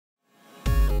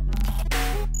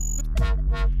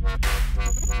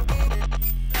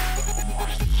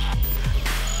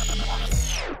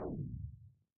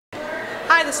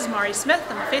this is Mari Smith.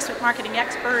 I'm a Facebook marketing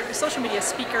expert, a social media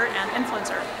speaker, and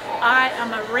influencer. I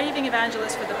am a raving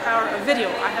evangelist for the power of video.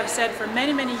 I have said for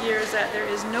many, many years that there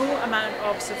is no amount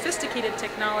of sophisticated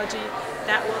technology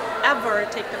that will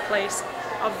ever take the place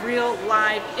of real,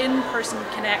 live, in-person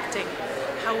connecting.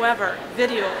 However,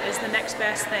 video is the next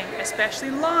best thing,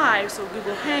 especially live, so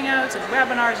Google Hangouts and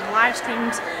webinars and live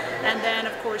streams, and then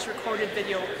of course recorded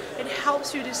video. It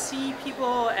helps you to see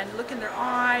people and look in their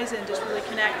eyes and just really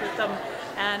connect with them,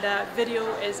 and video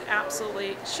is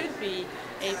absolutely, should be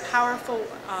a powerful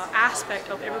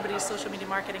aspect of everybody's social media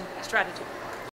marketing strategy.